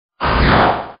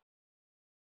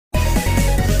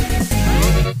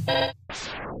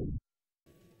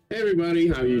Hey everybody,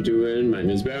 how you doing? My name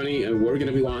is Brownie, and we're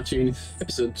gonna be watching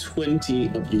episode 20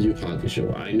 of Yu Yu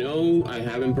Hakusho. I know I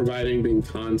haven't been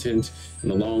content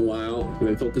in a long while. I've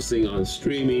been focusing on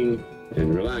streaming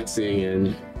and relaxing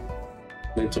and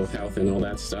mental health and all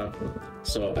that stuff.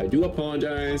 So I do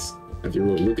apologize if you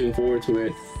were looking forward to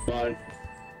it, but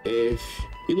if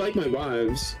you like my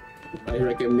vibes, I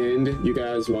recommend you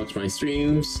guys watch my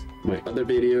streams, my other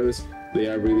videos. They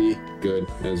are really good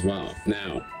as well.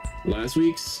 Now, last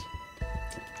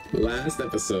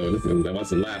episode, and that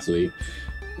wasn't last week,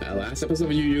 last episode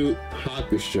of Yu Yu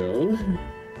Hakusho,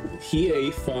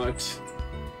 Hiei fought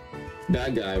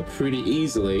that guy pretty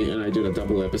easily, and I did a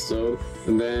double episode.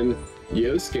 And then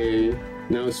Josuke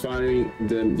now is fighting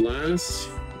the last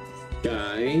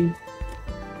guy,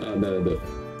 the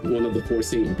one of the four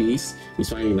Saint Beasts. He's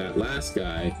fighting that last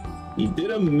guy. He did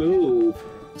a move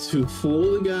to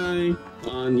fool the guy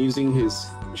on using his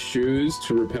shoes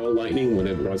to repel lightning when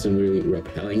it wasn't really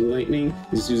repelling lightning.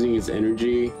 He's using his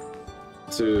energy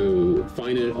to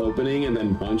find an opening and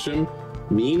then punch him.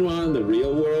 Meanwhile, in the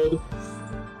real world,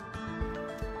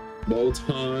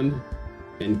 Botan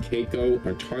and Keiko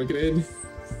are targeted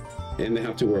and they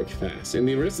have to work fast. And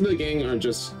the rest of the gang are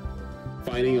just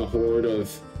fighting a horde of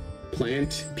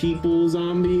plant people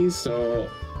zombies, so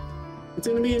it's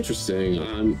gonna be interesting.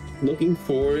 I'm looking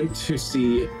forward to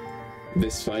see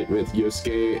this fight with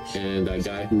Josuke and a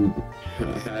guy who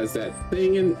has that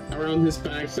thing around his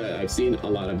back that I've seen a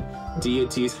lot of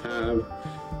deities have,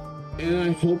 and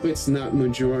I hope it's not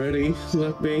majority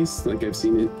luck based like I've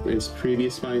seen in his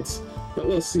previous fights, but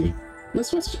we'll see.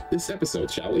 Let's watch this episode,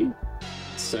 shall we?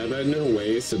 7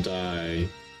 Ways to Die.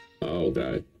 Oh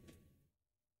god.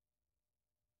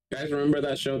 Guys, remember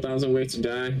that show 1000 Ways to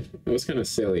Die? It was kind of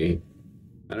silly.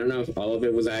 I don't know if all of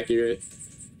it was accurate,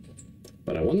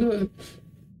 but I wonder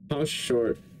how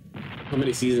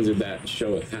many seasons did that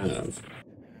show have?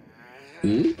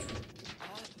 You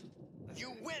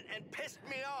went and pissed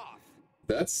me off.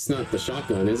 That's not the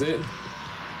shotgun, is it?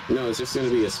 No, it's just gonna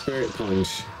be a spirit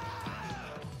punch.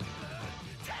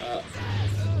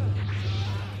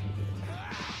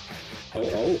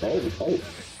 Oh.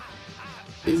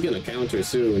 He's gonna counter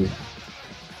soon.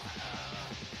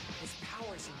 His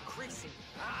power's increasing.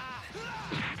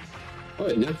 Oh,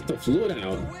 it knocked the fluid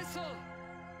out.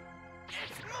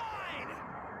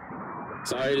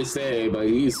 Sorry to say, but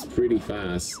he's pretty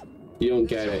fast. You don't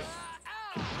get it.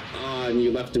 Ah, and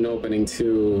you left an opening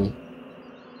too.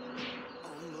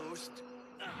 Almost.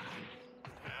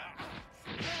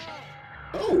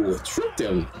 Oh, tripped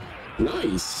him.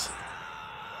 Nice.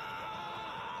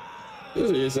 This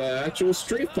is an actual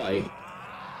street fight.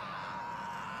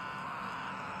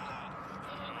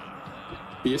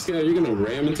 You're gonna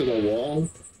ram into the wall?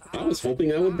 I was hoping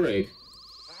that would break.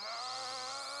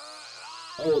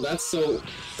 Oh, that's so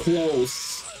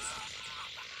close.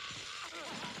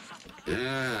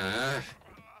 Ah.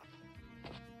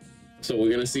 So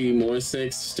we're gonna see more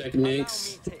 6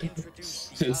 techniques,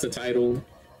 hence the title.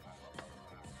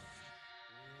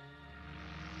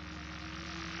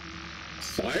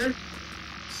 Fire?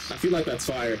 I feel like that's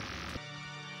fire.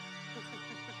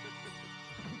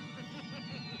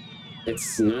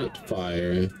 It's not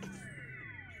fire.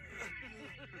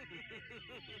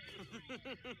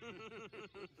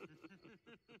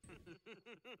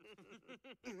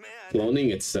 Man,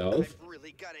 Cloning itself? I've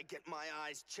really gotta get my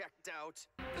eyes checked out.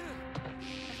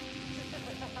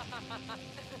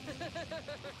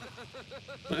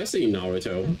 I see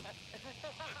Naruto.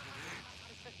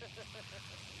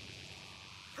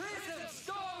 Prison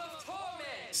storm of torment.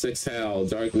 6 Hell,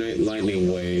 Dark Knight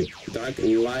Lightning Wave. Dark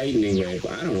Lightning Wave.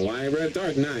 I don't know why I read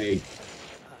Dark Knight.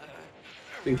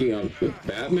 Thinking of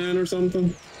Batman or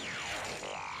something?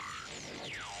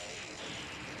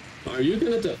 Are you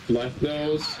gonna deflect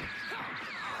those?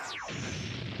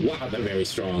 Wow, they're very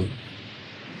strong.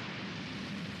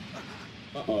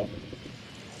 Uh-oh.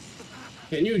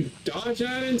 Can you dodge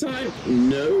that in time?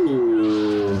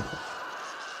 No.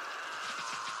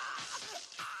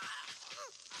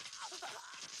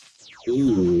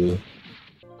 Ooh.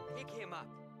 Pick him up.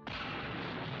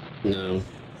 No.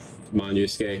 Come on,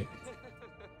 Yusuke.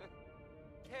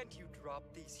 Can't you drop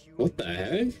these human What the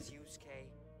heck? beings, Yusuke?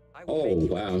 I will Oh, make you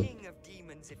wow. king of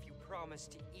demons if you promise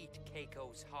to eat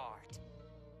Keiko's heart.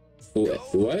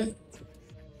 What?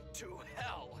 To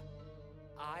hell.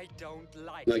 I don't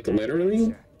like Like that literally?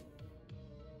 answer.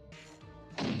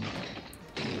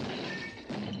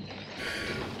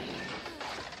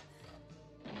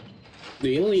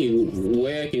 The only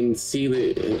way I can see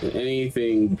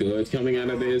anything good coming out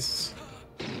of this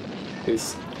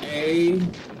is A,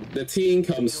 the team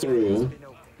comes through,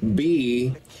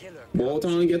 B,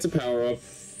 Botan gets a power up,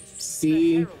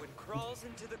 see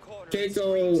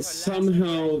Keiko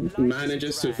somehow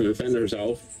manages to defend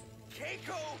herself.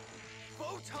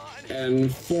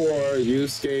 And 4,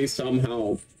 Yusuke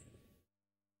somehow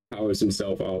powers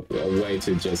himself up a way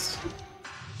to just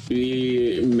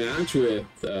be matched with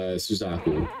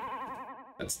Suzaku.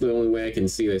 That's the only way I can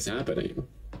see this happening.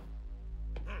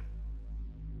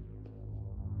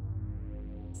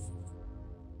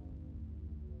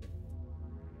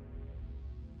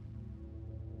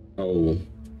 Oh.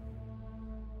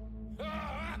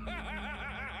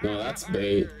 No, that's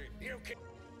bait.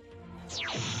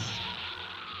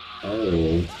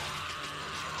 Oh.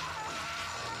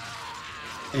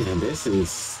 Man, this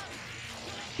is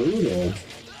brutal.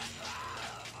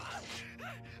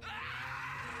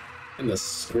 And the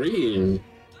scream.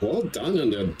 Well done on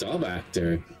the dub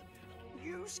actor.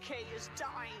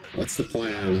 What's the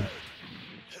plan?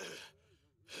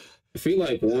 I feel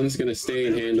like one's gonna stay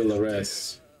and handle the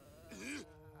rest.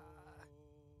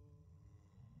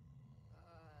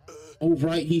 Oh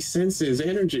right, he senses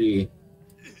energy.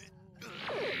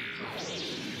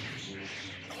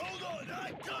 Hold on,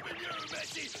 I'm coming here,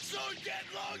 Messi, so get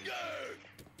longer.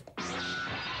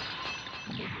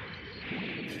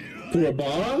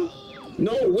 Kurabara?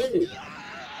 No, wait.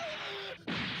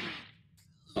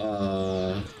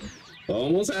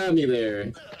 Almost had me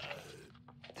there.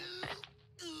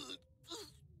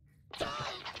 I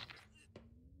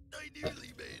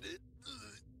nearly made it.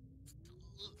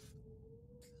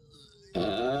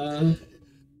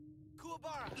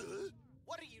 Kuwabara,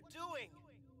 what are you doing?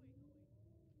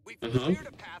 We've cleared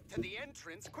a path to the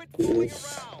entrance. Quit fooling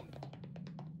around.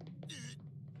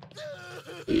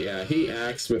 Yeah, he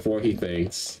acts before he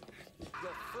thinks.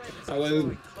 I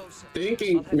was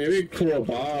thinking maybe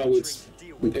Kurabara would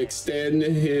extend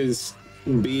his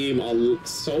beam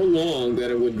so long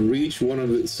that it would reach one of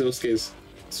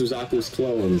Suzaku's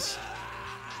clones.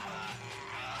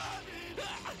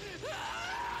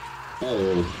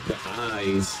 Oh, the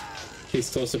eyes. He's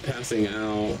close to passing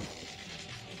out.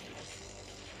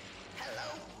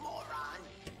 Hello, moron.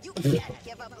 You can't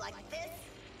give up like this.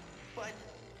 But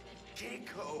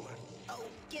Keiko. Oh,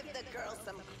 give the girl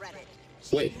some credit.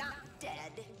 She's Wait. not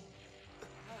dead.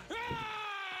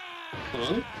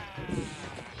 Huh?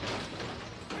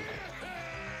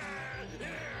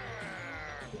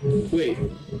 Wait.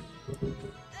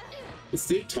 Is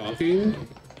he talking?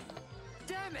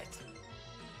 Damn it!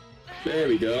 There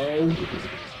we go.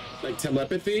 Like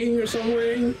telepathy or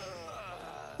something?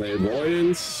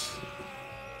 Clairvoyance?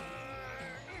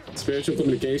 Spiritual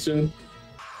communication?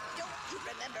 Don't you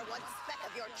remember one speck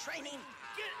of your training?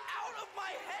 Get out of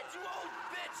my head, you old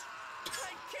bitch!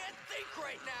 I can't think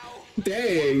right now!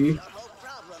 Dang! Your whole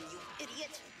problem, you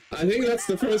idiot. I think that's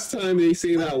the first time they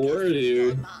say that word Your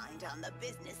here. mind on the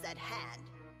business at hand.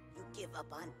 You give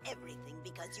up on everything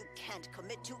because you can't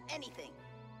commit to anything.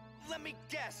 Let me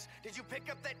guess, did you pick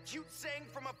up that cute saying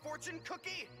from a fortune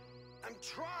cookie? I'm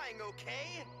trying,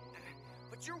 okay?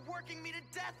 But you're working me to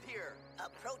death here!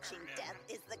 Approaching death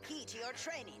is the key to your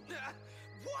training.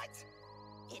 What?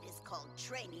 It is called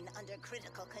training under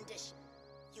critical condition.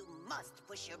 You must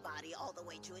push your body all the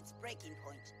way to its breaking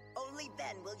point. Only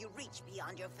then will you reach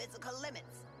beyond your physical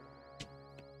limits.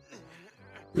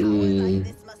 Power like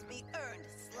this must be earned,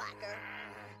 slacker.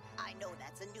 I know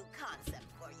that's a new concept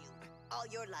for you. All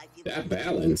your life you've That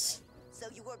balance. So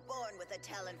you were born with a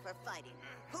talent for fighting.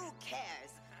 Who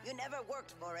cares? You never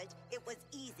worked for it. It was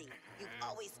easy. You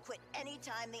always quit any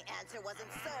time the answer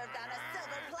wasn't served on a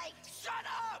silver plate. Shut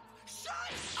up!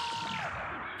 Shut up!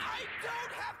 I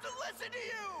don't have to listen to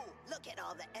you! Look at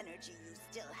all the energy you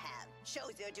still have.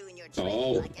 Shows you're doing your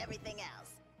training like everything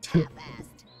else.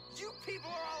 Half-assed. You people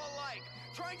are all alike!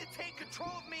 Trying to take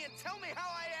control of me and tell me how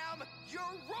I am? You're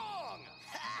wrong!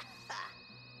 Ha ha!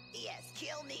 Yes,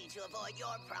 kill me to avoid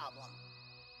your problem.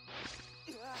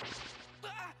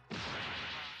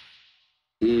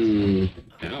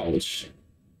 Ouch.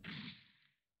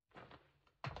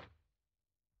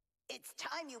 It's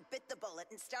time you bit the bullet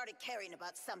and started caring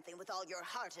about something with all your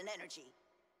heart and energy.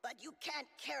 But you can't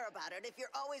care about it if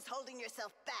you're always holding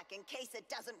yourself back in case it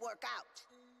doesn't work out.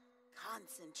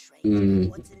 Concentrate on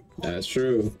what's important. That's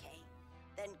true.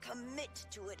 Then commit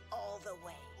to it all the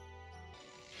way.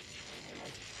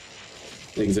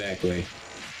 Exactly.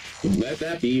 Let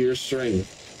that be your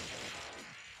strength.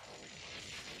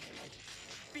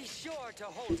 Be sure to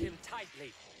hold him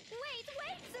tightly. Wait,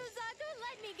 Suzaku,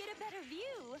 let me get a better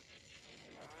view.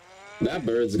 That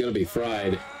bird's gonna be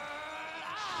fried.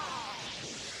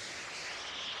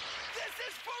 This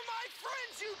is for my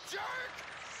friends, you jerk!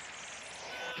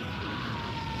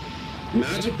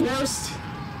 Magic burst?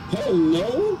 Oh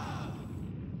no!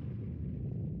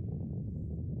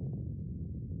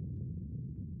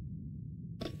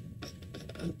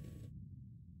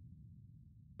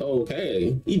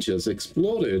 Okay, he just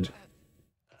exploded.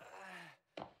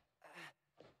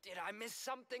 Did I miss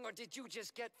something, or did you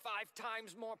just get 5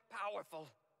 times more powerful?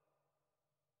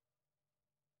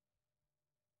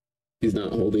 He's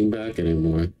not holding back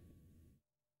anymore.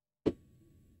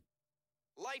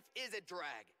 Life is a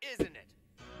drag, isn't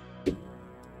it?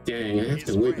 Dang, I have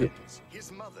to wait.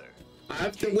 His mother. I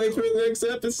have to wait for the next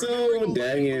episode.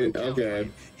 Dang it. Okay.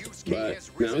 But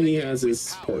now he has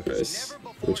his purpose,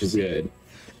 which is good.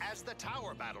 As the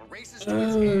tower battle races to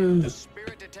its end, the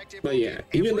spirit detective But yeah,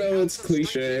 even though it's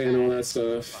cliche and all that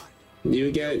stuff,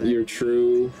 you get your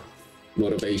true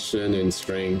motivation and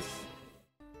strength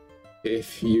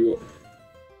if you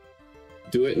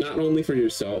do it not only for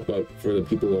yourself, but for the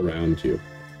people around you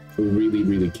who really,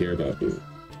 really care about you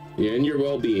and your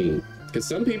well-being. Because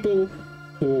some people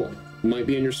who might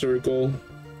be in your circle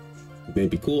may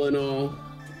be cool and all,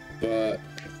 but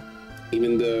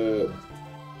even though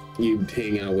you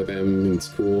hang out with them, it's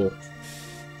cool,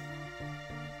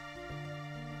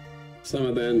 some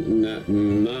of them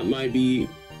not might be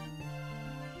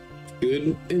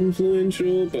good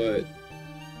influential, but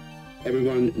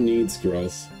everyone needs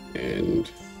growth, and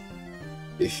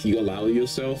if you allow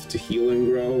yourself to heal and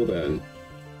grow, then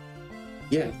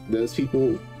yeah, those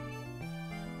people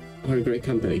are a great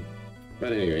company.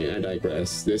 But anyway, I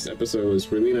digress. This episode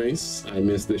was really nice. I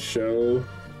missed the show.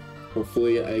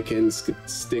 Hopefully I can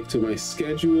stick to my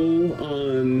schedule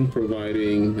on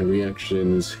providing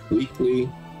reactions weekly.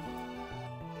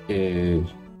 And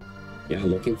yeah,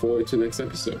 looking forward to the next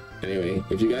episode. Anyway,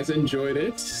 if you guys enjoyed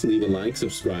it, leave a like,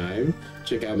 subscribe,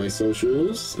 check out my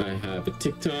socials. I have a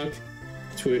TikTok,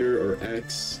 Twitter or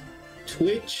X,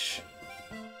 Twitch,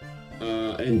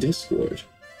 and Discord.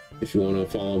 If you want to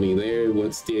follow me there,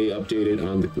 would stay updated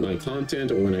on my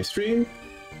content or when I stream,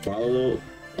 follow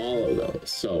all of those.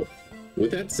 So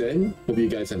with that said, hope you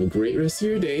guys have a great rest of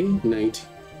your day, night,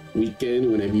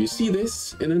 weekend, whenever you see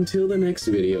this, and until the next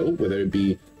video, whether it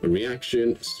be a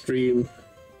reaction, stream,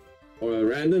 or a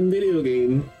random video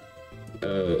game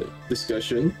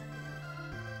discussion,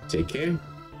 take care.